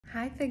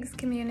Hi FIGS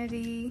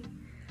community.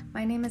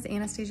 My name is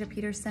Anastasia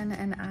Peterson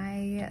and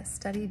I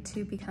studied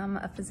to become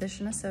a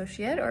physician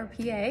associate or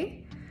PA.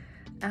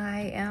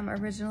 I am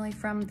originally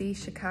from the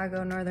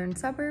Chicago northern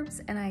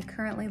suburbs and I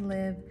currently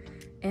live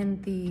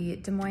in the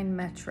Des Moines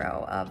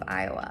metro of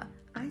Iowa.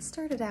 I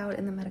started out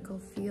in the medical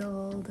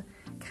field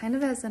kind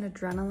of as an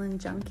adrenaline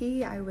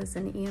junkie. I was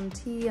an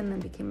EMT and then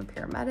became a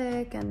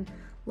paramedic and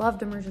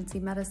loved emergency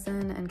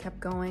medicine and kept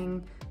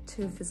going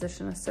to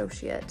physician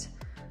associate.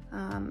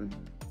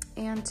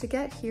 And to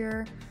get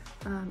here,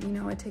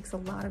 it takes a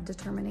lot of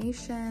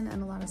determination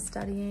and a lot of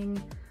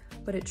studying,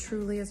 but it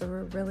truly is a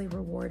really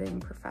rewarding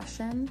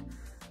profession.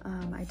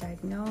 I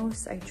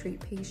diagnose, I treat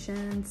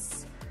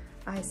patients,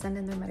 I send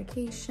in their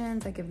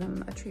medications, I give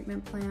them a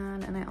treatment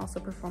plan, and I also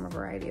perform a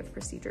variety of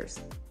procedures.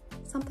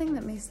 Something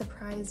that may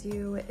surprise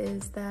you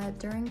is that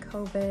during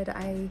COVID,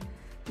 I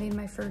made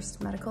my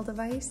first medical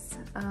device.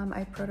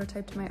 I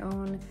prototyped my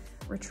own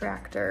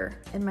retractor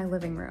in my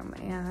living room,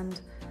 and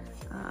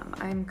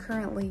I'm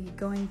currently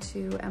going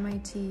to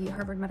MIT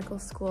Harvard Medical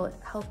School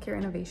Healthcare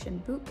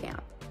Innovation Boot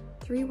Camp.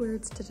 3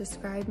 words to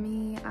describe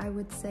me, I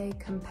would say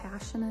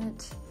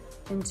compassionate,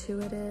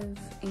 intuitive,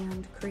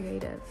 and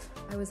creative.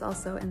 I was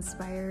also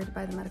inspired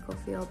by the medical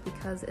field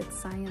because it's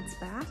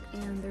science-backed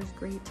and there's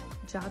great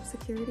job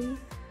security,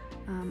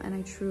 and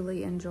I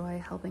truly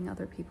enjoy helping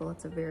other people.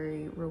 It's a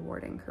very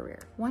rewarding career.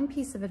 One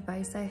piece of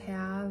advice I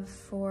have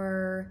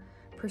for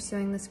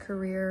pursuing this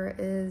career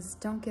is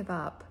don't give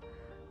up.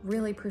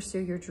 Really pursue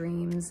your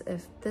dreams.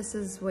 If this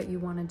is what you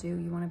want to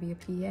do, you want to be a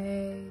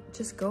PA,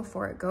 just go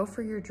for it. Go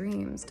for your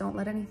dreams. Don't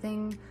let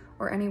anything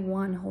or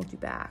anyone hold you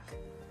back.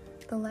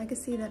 The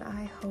legacy that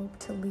I hope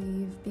to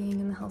leave being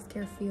in the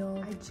healthcare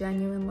field, I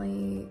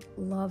genuinely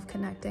love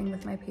connecting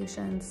with my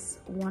patients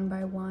one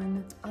by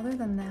one. Other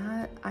than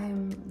that,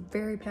 I'm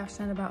very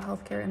passionate about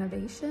healthcare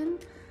innovation,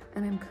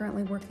 and I'm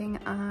currently working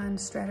on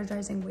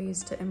strategizing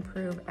ways to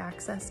improve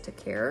access to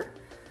care,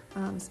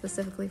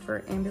 specifically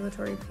for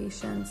ambulatory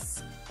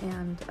patients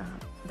and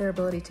their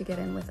ability to get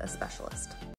in with a specialist.